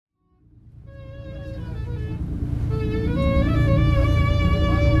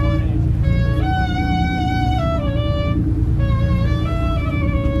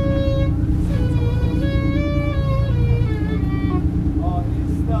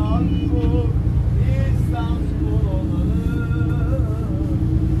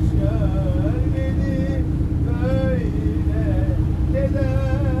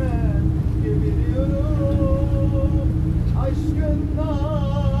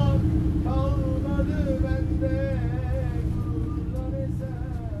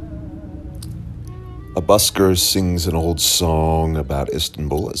A busker sings an old song about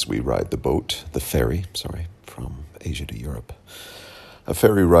Istanbul as we ride the boat, the ferry, from Asia to Europe. A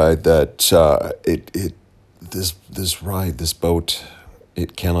ferry ride that this boat,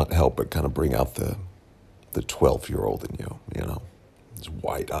 it cannot help but kind of bring out the 12-year-old in you, you know. It's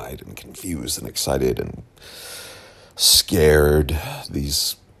wide-eyed and confused and excited and scared.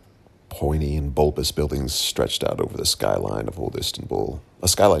 These pointy and bulbous buildings stretched out over the skyline of old Istanbul. A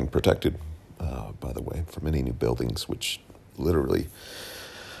skyline protected, by the way, from any new buildings, which literally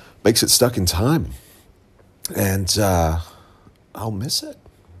makes it stuck in time. And I'll miss it,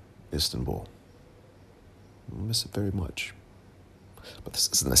 Istanbul. I'll miss it very much. But this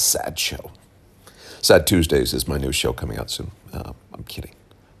isn't a sad show. Sad Tuesdays is my new show coming out soon. I'm kidding.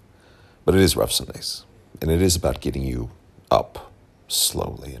 But it is Rough Sundays. And it is about getting you up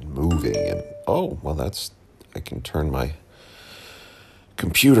slowly and moving. And, I can turn my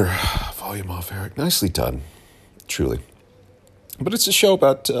computer volume off, Eric. Nicely done, truly. But it's a show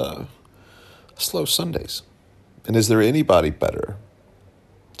about slow Sundays. And is there anybody better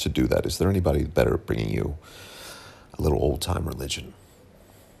to do that? Is there anybody better at bringing you a little old-time religion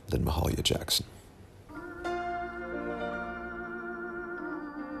than Mahalia Jackson?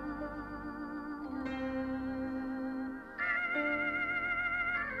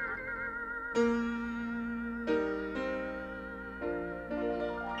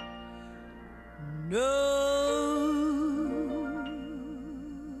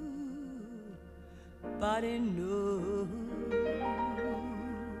 Nobody knows,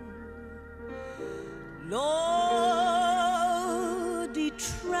 Lord, the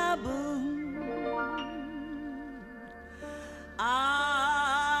trouble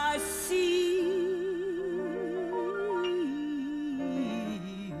I see.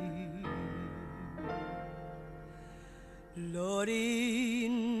 Lordy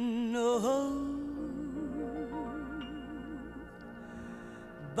knows,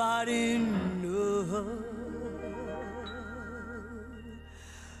 body knows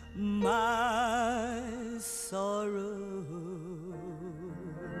my sorrow.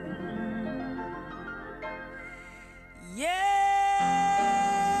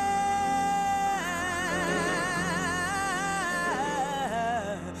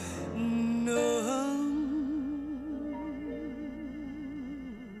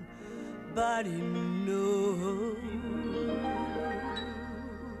 Nobody knows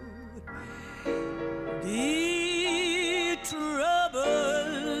the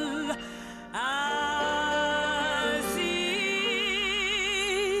trouble I see,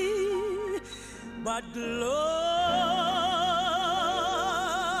 but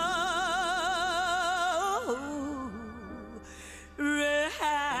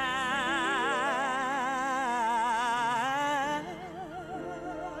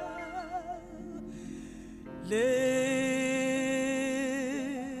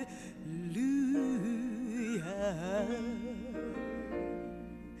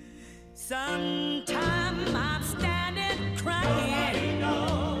sometime I'm standing crying,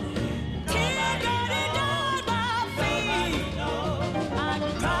 tears running down my face. I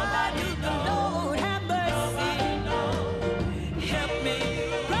cry to the Lord, have mercy, help me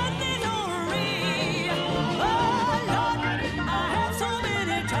run this whole race. Oh Lord, I have so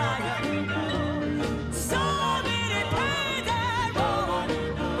many trials, so many pains and woes.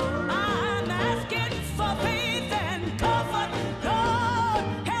 I'm asking for faith and comfort, Lord,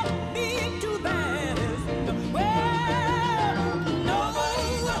 help me to bear.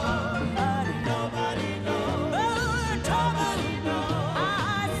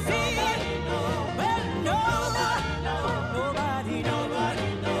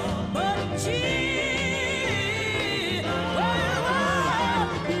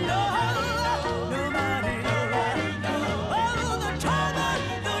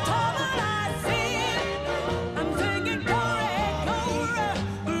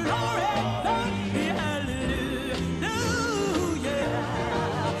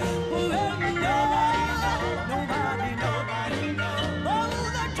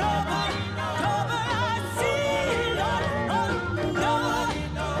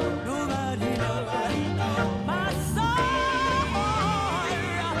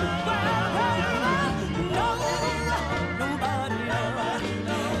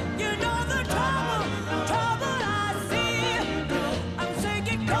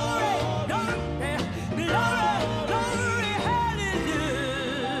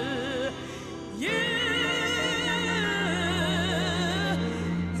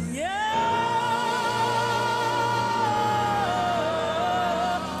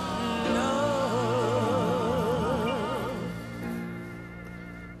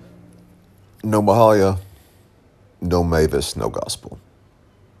 No Mahalia, no Mavis, no gospel.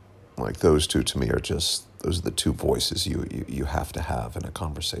 Like those two to me are just, those are the two voices you have to have in a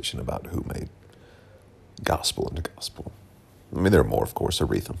conversation about who made gospel into gospel. I mean, there are more, of course,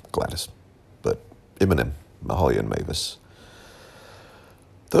 Aretha, Gladys, but Eminem, Mahalia, and Mavis.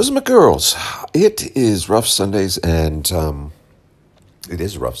 Those are my girls. It is Rough Sundays, and it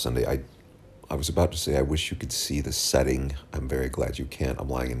is a rough Sunday. I was about to say I wish you could see the setting. I'm very glad you can't. I'm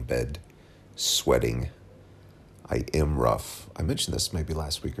lying in bed, sweating. I am rough. I mentioned this maybe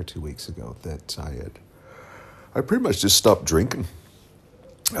last week or 2 weeks ago that I pretty much just stopped drinking.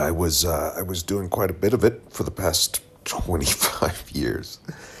 I was doing quite a bit of it for the past 25 years.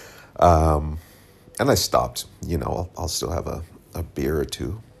 And I stopped. You know, I'll still have a beer or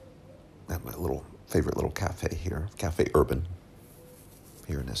two at my favorite little cafe here, Cafe Urban,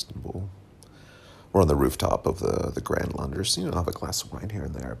 here in Istanbul. We're on the rooftop of the Grand Londres. You know, have a glass of wine here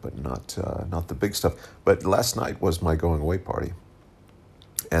and there, but not the big stuff. But last night was my going away party,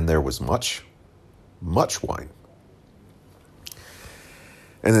 and there was much wine.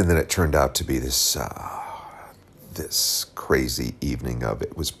 And then it turned out to be this crazy evening of,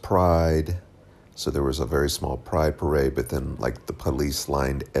 it was Pride. So there was a very small Pride parade, but then like the police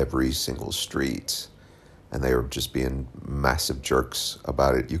lined every single street, and they were just being massive jerks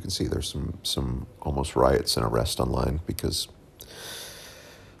about it. You can see there's some almost riots and arrests online because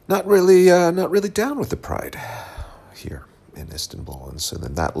not really down with the Pride here in Istanbul. And so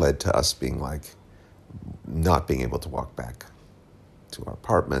then that led to us being like not being able to walk back to our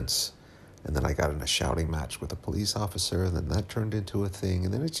apartments. And then I got in a shouting match with a police officer, and then that turned into a thing.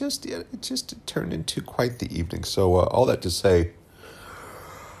 And then it just turned into quite the evening. So all that to say,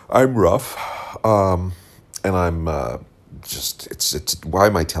 I'm rough. And I'm it's why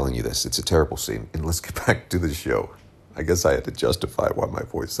am I telling you this? It's a terrible scene. And let's get back to the show. I guess I had to justify why my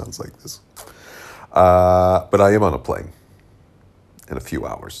voice sounds like this. But I am on a plane in a few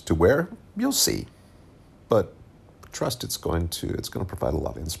hours. To where? You'll see. But trust it's going to provide a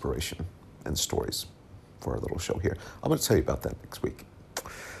lot of inspiration and stories for our little show here. I'm going to tell you about that next week.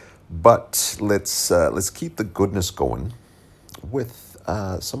 But let's keep the goodness going with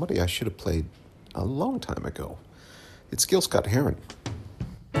somebody I should have played a long time ago. It's Gil Scott-Heron.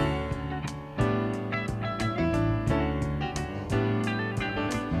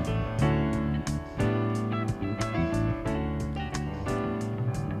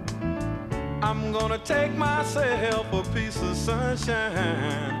 I'm gonna take myself a piece of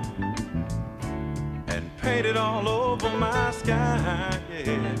sunshine and paint it all over my sky,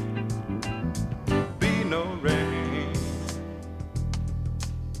 yeah. Be no rain,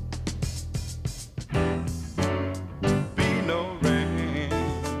 be no rain.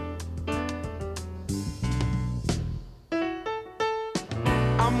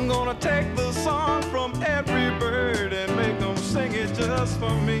 I'm gonna take the song from every bird and make them sing it just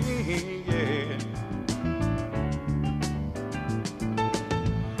for me, yeah.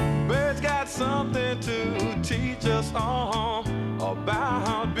 Birds got something to teach us all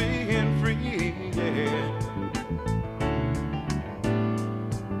about being free, yeah.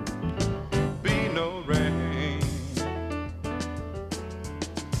 Be no rain,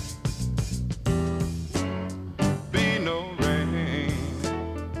 be no rain.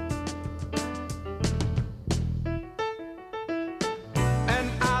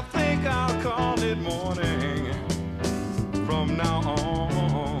 And I think I'll call it morning from now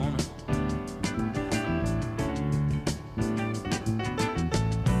on.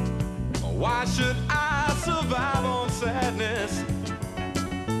 Why should I survive on sadness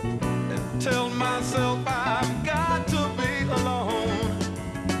and tell myself I've got to be alone?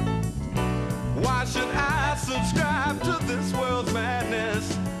 Why should I subscribe to this world's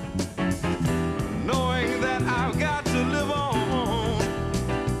madness, knowing that I've got to live on?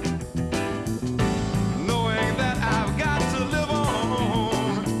 Knowing that I've got to live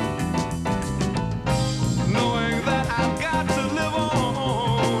on. Knowing that I've got to live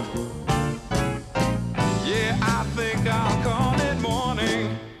on. Yeah, I think I'll call it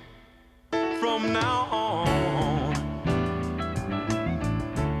morning from now on.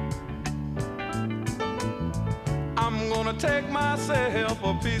 I'm gonna take myself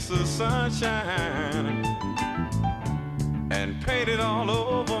a piece of sunshine and paint it all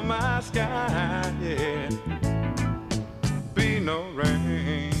over my sky, yeah. Be no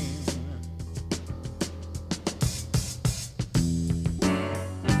rain,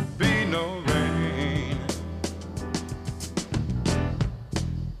 be no rain.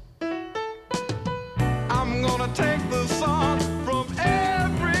 I'm gonna take the song from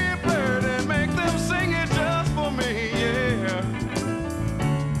every bird and make them sing it just for me, yeah.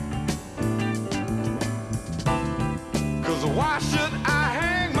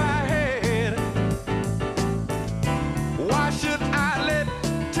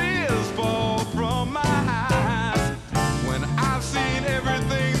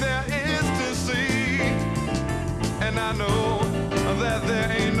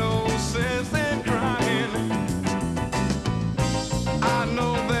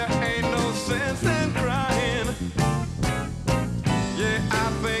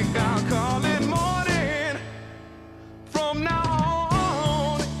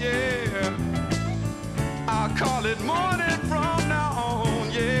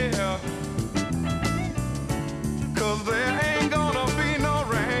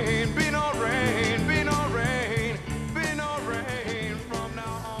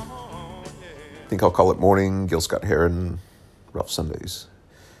 think I'll call it morning. Gil Scott-Heron, Rough Sundays.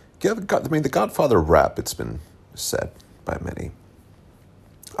 The Godfather of rap, it's been said by many.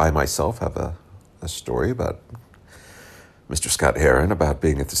 I myself have a story about Mr. Scott-Heron, about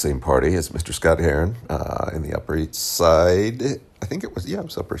being at the same party as Mr. Scott-Heron in the Upper East Side. I think it was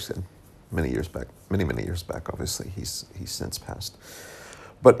Upper East Side, many years back, obviously. He's since passed.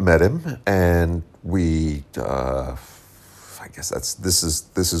 But met him, and we, I guess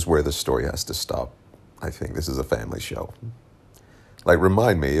this is where the story has to stop. I think this is a family show. Like,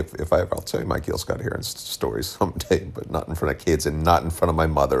 remind me I'll tell you my Gil Scott-Heron stories someday, but not in front of kids and not in front of my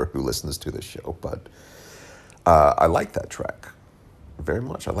mother who listens to the show. But I like that track very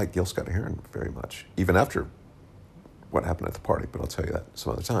much. I like Gil Scott-Heron very much, even after what happened at the party. But I'll tell you that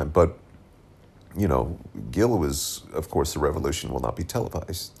some other time. But Gil was, of course, the revolution will not be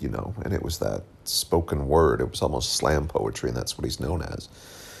televised. And it was that spoken word. It was almost slam poetry, and that's what he's known as.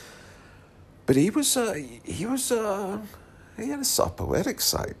 But he had a soft poetic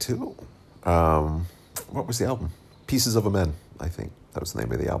side, too. What was the album? Pieces of a Man, I think. That was the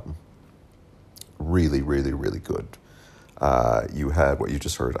name of the album. Really, really, really good. You had what you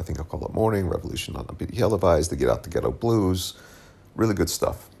just heard, I think I'll call it Morning, Revolution on Be Televised, the Get Out the Ghetto Blues. Really good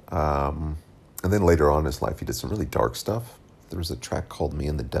stuff. And then later on in his life, he did some really dark stuff. There was a track called Me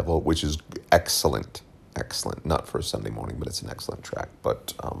and the Devil, which is excellent. Excellent. Not for a Sunday morning, but it's an excellent track.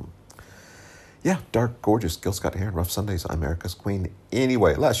 But dark, gorgeous, Gil Scott-Heron, Rough Sundays, I'm America's Queen.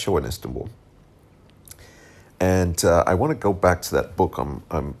 Anyway, last show in Istanbul. And I want to go back to that book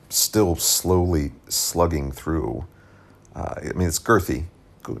I'm still slowly slugging through. It's girthy,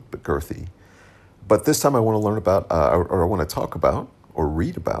 good, but girthy. But this time I want to learn about, or I want to talk about, or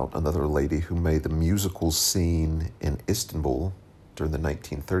read about another lady who made the musical scene in Istanbul during the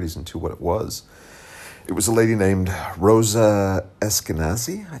 1930s into what it was. It was a lady named Rosa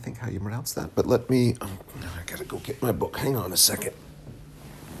Eskenazi, I think how you pronounce that. But I gotta go get my book. Hang on a second.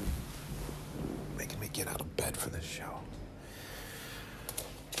 Making me get out of bed for this show.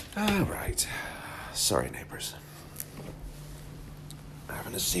 All right. Sorry, neighbors.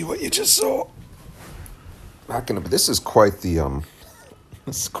 Having to see what you just saw. This is quite the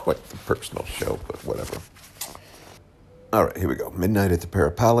personal show, but whatever. All right, here we go. Midnight at the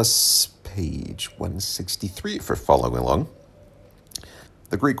Para Palace, page 163 for following along.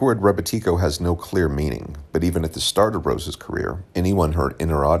 The Greek word rebetiko has no clear meaning, but even at the start of Rosa's career, anyone in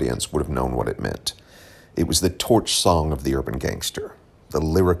her audience would have known what it meant. It was the torch song of the urban gangster, the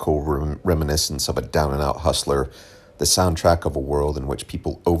lyrical reminiscence of a down-and-out hustler, the soundtrack of a world in which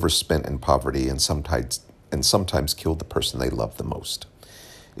people overspent in poverty and sometimes killed the person they loved the most.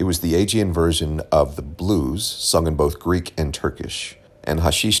 It was the Aegean version of the blues, sung in both Greek and Turkish, and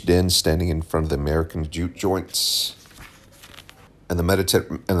hashish dens standing in front of the American juke joints, and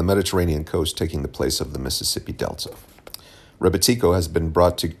the Mediterranean coast taking the place of the Mississippi Delta. Rebetiko had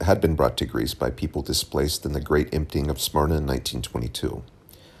been brought to Greece by people displaced in the Great Emptying of Smyrna in 1922.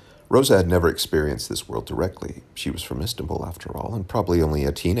 Rosa had never experienced this world directly. She was from Istanbul, after all, and probably only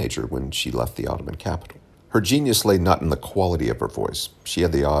a teenager when she left the Ottoman capital. Her genius lay not in the quality of her voice. She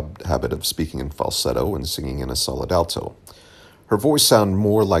had the odd habit of speaking in falsetto and singing in a solid alto. Her voice sounded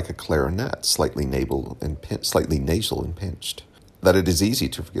more like a clarinet, slightly nasal and pinched. That it is easy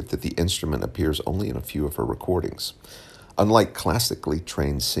to forget that the instrument appears only in a few of her recordings. Unlike classically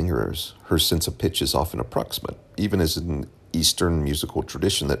trained singers, her sense of pitch is often approximate, even as an Eastern musical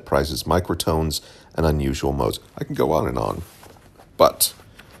tradition that prizes microtones and unusual modes. I can go on. But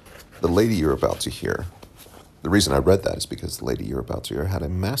the lady you're about to hear, the reason I read that is because the lady you're about to hear had a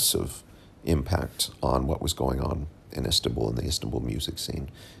massive impact on what was going on in Istanbul, in the Istanbul music scene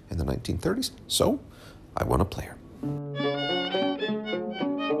in the 1930s. So, I want to play her.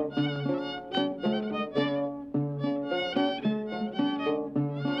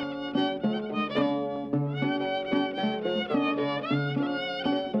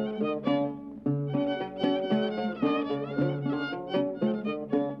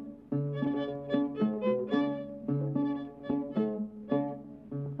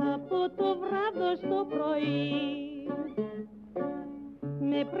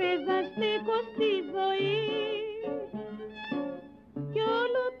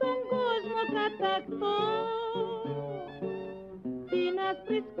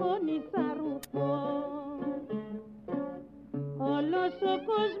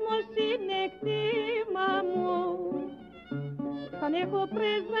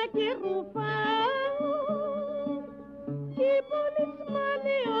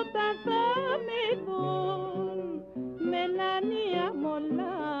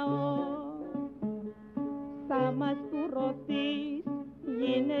 Θα μας τουρωθείς,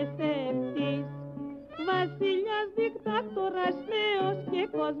 γίνεσαι ευτής Βασίλειας, δικτάκτορας, θεός και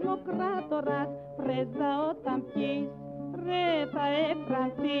κοσμοκράτορας, πρέζα όταν πιείς, ρε θα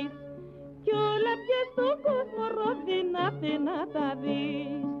εφρανθείς, κι όλα πια στον κόσμο ρόδινα να τα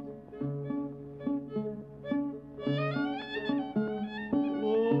δεις.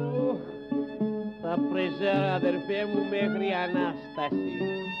 Θα πρεζάρω αδερφέ μου μέχρι Ανάσταση.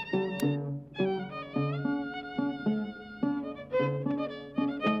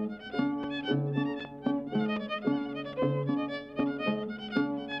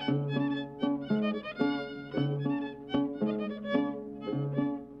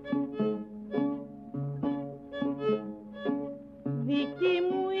 Δική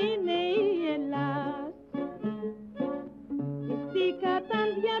μου είναι η Ελλάς, στη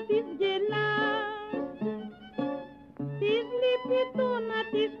κατάντια της γελάς, της λείπει το να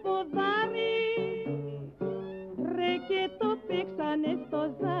της ποδάρει, ρε και το παίξανε στο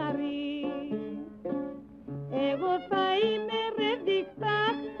ζάρι. Εγώ θα είμαι ρε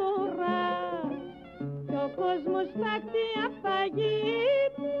δικτάκτορας, κι ο κόσμος θα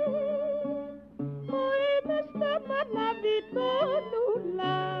ξιαφαγείται. Ο ένας θα παλάβει το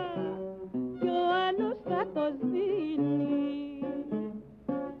λουλά κι ο άλλος θα το σβήνει.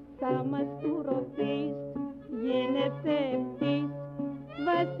 Θα μας τουρωθείς, γίνεσαι ευτής,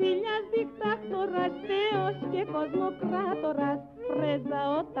 βασίλειας, δικτάκτορας, θεός και κοσμοκράτορας, πρέζα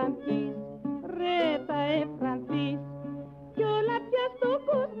όταν πιείς, ρε θα εφρανθείς, κι όλα πια στον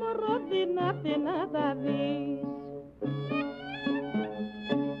κόσμο ρόδινα να τα δεις.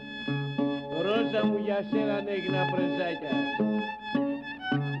 Ρόζα μου για σένα έγινα πρεζάκια.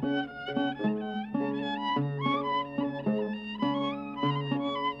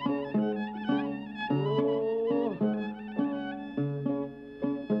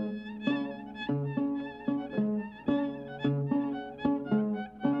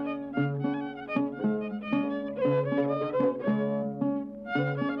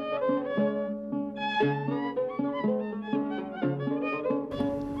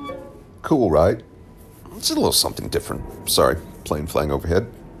 Cool, right? It's a little something different. Sorry, plane flying overhead.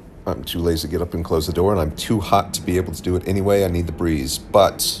 I'm too lazy to get up and close the door, and I'm too hot to be able to do it anyway. I need the breeze.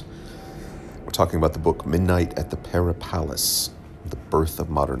 But we're talking about the book Midnight at the Para Palace, The Birth of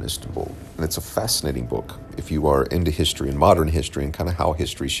Modern Istanbul. And it's a fascinating book if you are into history and modern history and kind of how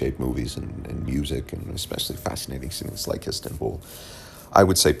history shaped movies and music, and especially fascinating things like Istanbul. I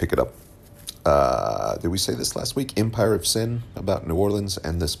would say pick it up. Did we say this last week? Empire of Sin, about New Orleans,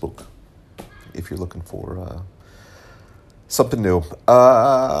 and this book, if you're looking for something new.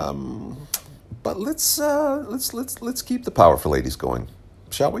 But let's keep the powerful ladies going,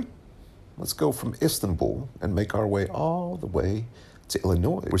 shall we? Let's go from Istanbul and make our way all the way to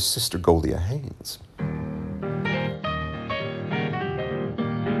Illinois, where Sister Golia hangs.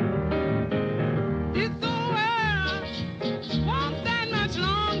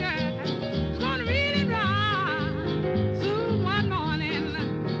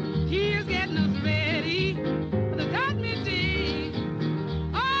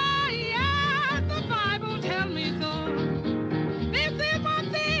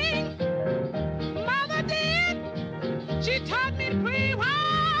 She taught me to pray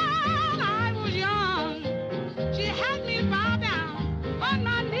while I was young.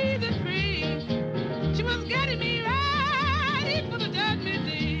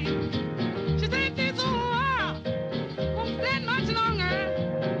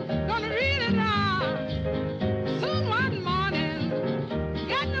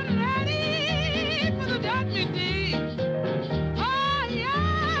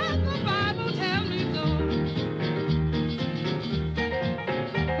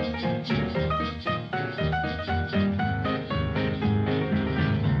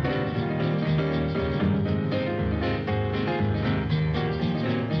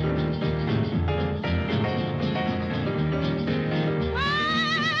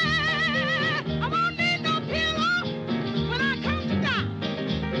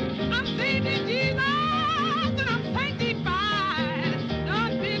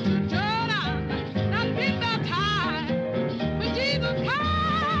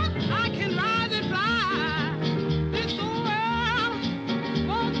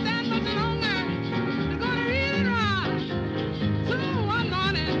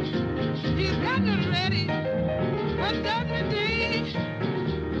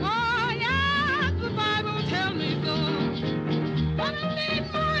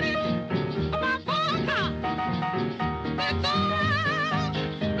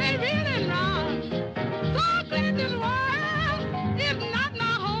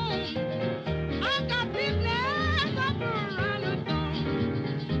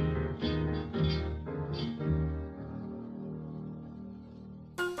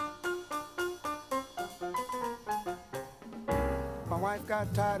 wife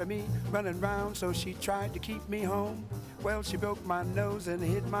got tired of me running round, so she tried to keep me home. Well, she broke my nose and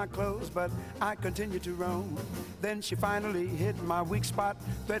hid my clothes, but I continued to roam. Then she finally hit my weak spot,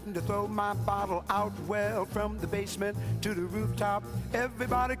 threatened to throw my bottle out. Well, from the basement to the rooftop,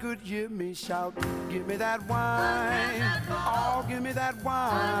 everybody could hear me shout, give me that wine, oh, give me that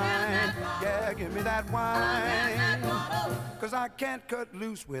wine, yeah, give me that wine, 'cause I can't cut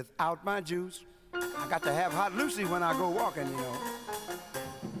loose without my juice. I got to have hot Lucy when I go walking, you know.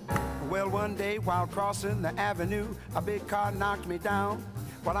 Well, one day while crossing the avenue, a big car knocked me down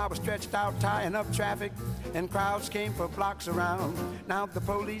while I was stretched out tying up traffic, and crowds came for blocks around. Now the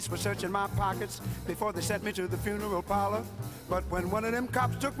police were searching my pockets before they sent me to the funeral parlor. But when one of them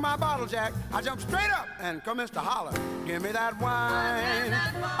cops took my bottle jack, I jumped straight up and commenced to holler, give me that wine,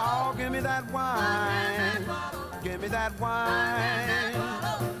 oh, give me that wine, give me that wine,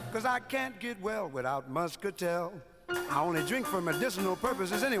 'cause I can't get well without muscatel. I only drink for medicinal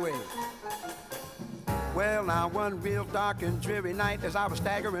purposes anyway. Well, now one real dark and dreary night as I was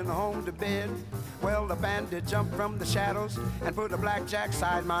staggering home to bed, well, the bandit jumped from the shadows and put a blackjack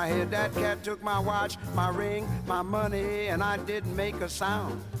side my head. That cat took my watch, my ring, my money, and I didn't make a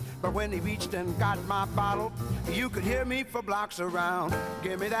sound. But when he reached and got my bottle, you could hear me for blocks around.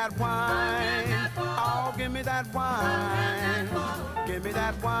 Give me that wine, oh, give me that wine, give me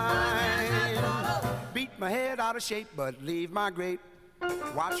that wine. Beat my head out of shape, but leave my grape.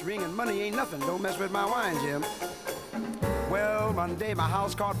 Watch, ring, and money ain't nothing, don't mess with my wine, Jim. Well, one day my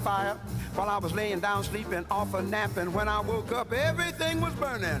house caught fire while I was laying down sleeping off a nap, and when I woke up everything was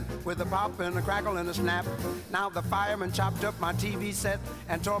burning with a pop and a crackle and a snap. Now the fireman chopped up my TV set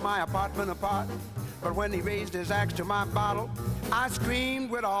and tore my apartment apart, but when he raised his axe to my bottle, I screamed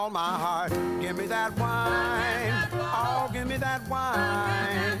with all my heart, give me that wine, oh, give me that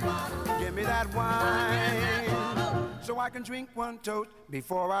wine, give me that wine, so I can drink one toast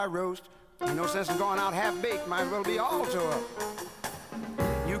before I roast. No sense in going out half-baked, might as well be all tore up.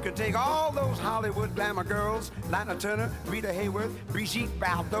 You can take all those Hollywood glamour girls, Lana Turner, Rita Hayworth, Brigitte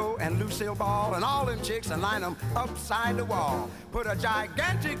Bardot, and Lucille Ball, and all them chicks, and line them upside the wall. Put a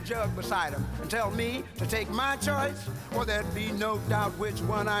gigantic jug beside them and tell me to take my choice. Well, there'd be no doubt which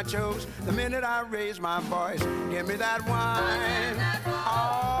one I chose the minute I raised my voice. Give me that wine.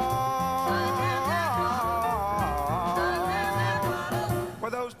 Well,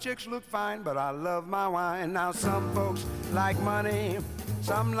 those chicks look fine, but I love my wine. Now, some folks like money,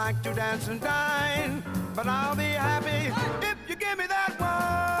 some like to dance and dine, but I'll be happy if you give me that wine.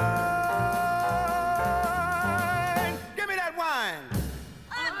 Give me that wine.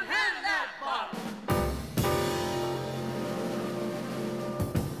 Unhand that bottle.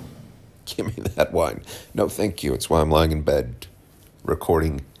 Give me that wine. No, thank you. It's why I'm lying in bed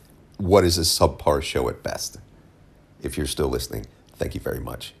recording what is a subpar show at best. If you're still listening, thank you very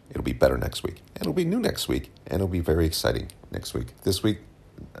much. It'll be better next week. And it'll be new next week. And it'll be very exciting next week. This week,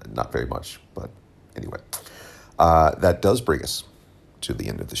 not very much. But anyway, that does bring us to the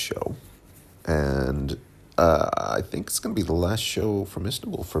end of the show. And I think it's going to be the last show from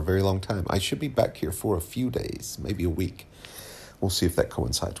Istanbul for a very long time. I should be back here for a few days, maybe a week. We'll see if that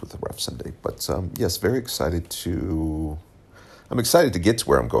coincides with the Rough Sunday. But yes, very excited to... I'm excited to get to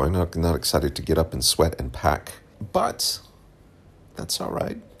where I'm going. I'm not excited to get up and sweat and pack. But... that's all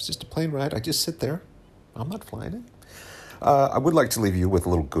right. It's just a plane ride. I just sit there. I'm not flying it. I would like to leave you with a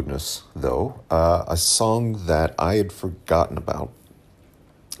little goodness, though. A song that I had forgotten about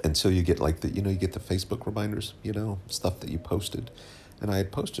until you get like you get the Facebook reminders, stuff that you posted. And I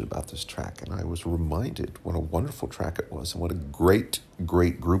had posted about this track, and I was reminded what a wonderful track it was and what a great,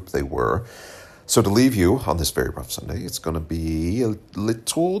 great group they were. So to leave you on this very rough Sunday, it's going to be a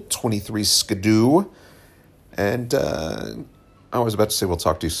little 23 Skidoo. And... I was about to say we'll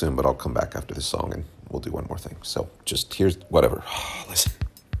talk to you soon, but I'll come back after this song and we'll do one more thing. So just here's whatever. Listen.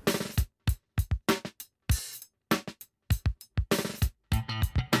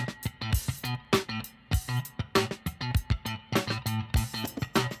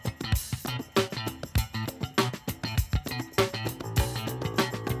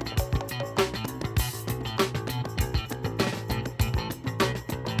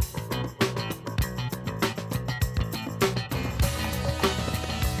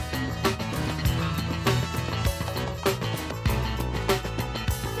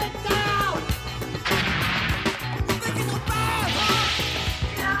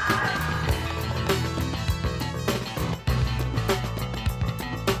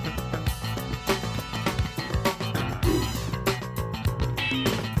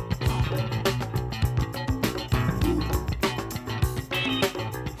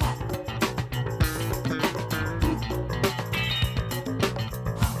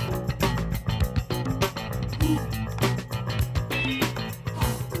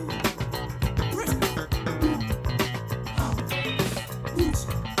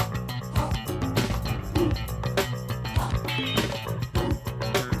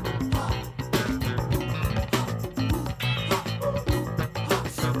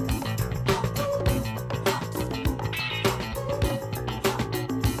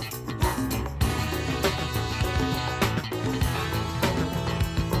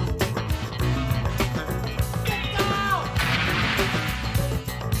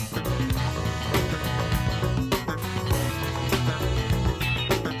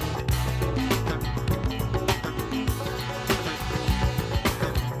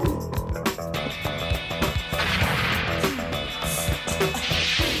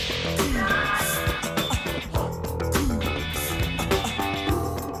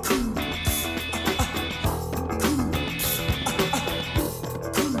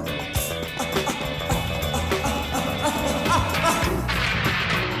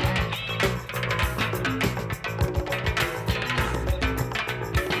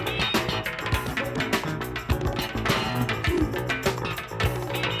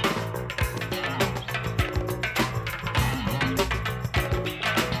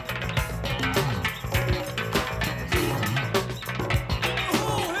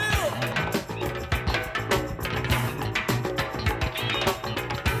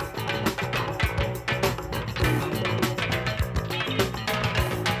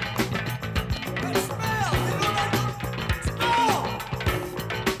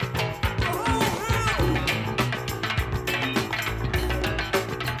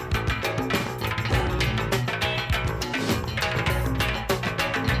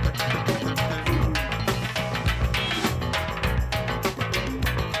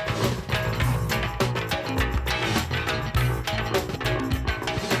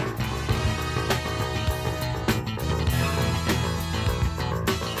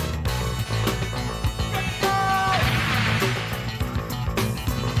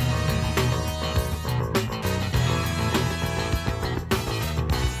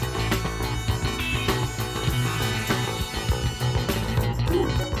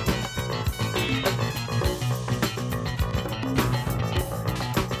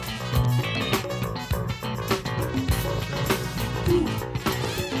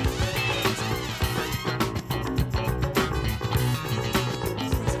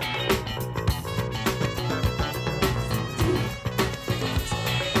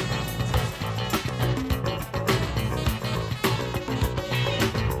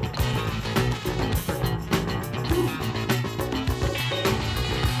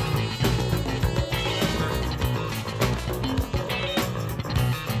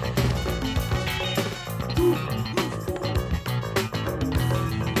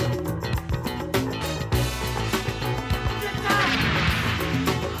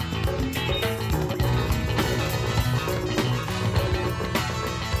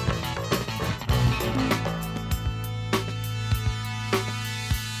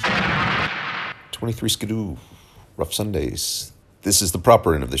 23 Skidoo, Rough Sundays. This is the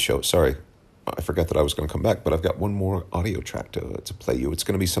proper end of the show. Sorry, I forgot that I was going to come back, but I've got one more audio track to play you. It's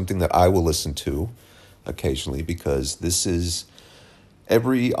going to be something that I will listen to occasionally, because this is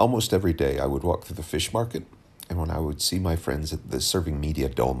almost every day I would walk through the fish market, and when I would see my friends serving media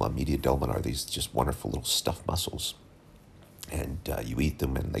dolma are these just wonderful little stuffed mussels, and you eat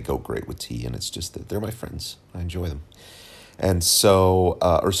them and they go great with tea, and it's just that they're my friends. I enjoy them. And so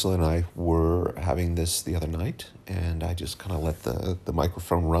Ursula and I were having this the other night, and I just kind of let the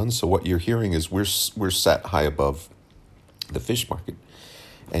microphone run. So what you're hearing is we're sat high above the fish market,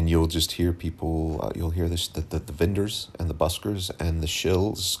 and you'll just hear people, you'll hear the vendors and the buskers and the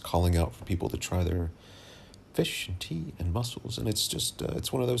shills calling out for people to try their fish and tea and mussels. And it's just,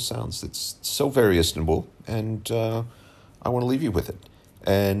 it's one of those sounds that's so very Istanbul, and I want to leave you with it.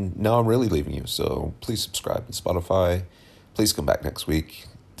 And now I'm really leaving you, so please subscribe to Spotify. Please come back next week,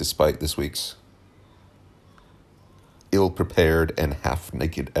 despite this week's ill-prepared and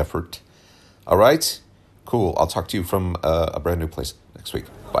half-naked effort. All right? Cool. I'll talk to you from a brand new place next week.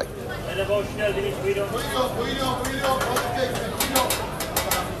 Bye.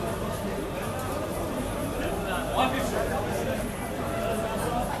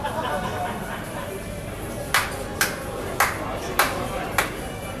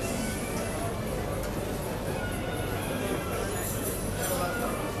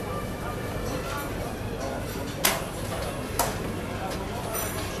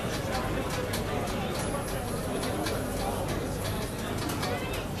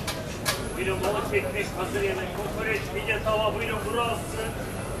 Buyurun balık ekmek, hazır yemek, kokoreç, midye, tava, buyurun burası.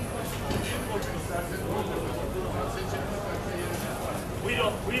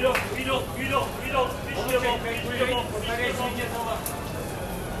 Buyurun, buyurun, buyurun, buyurun, buyurun. Balık ekmek, buyurun, kokoreç, midye, tava.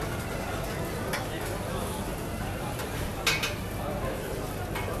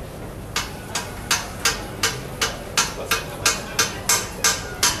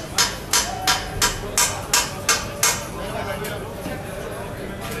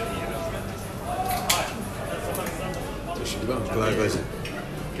 Y vamos con la iglesia.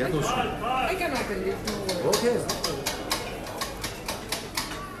 ¿Qué nos? I cannot believe you. Okay.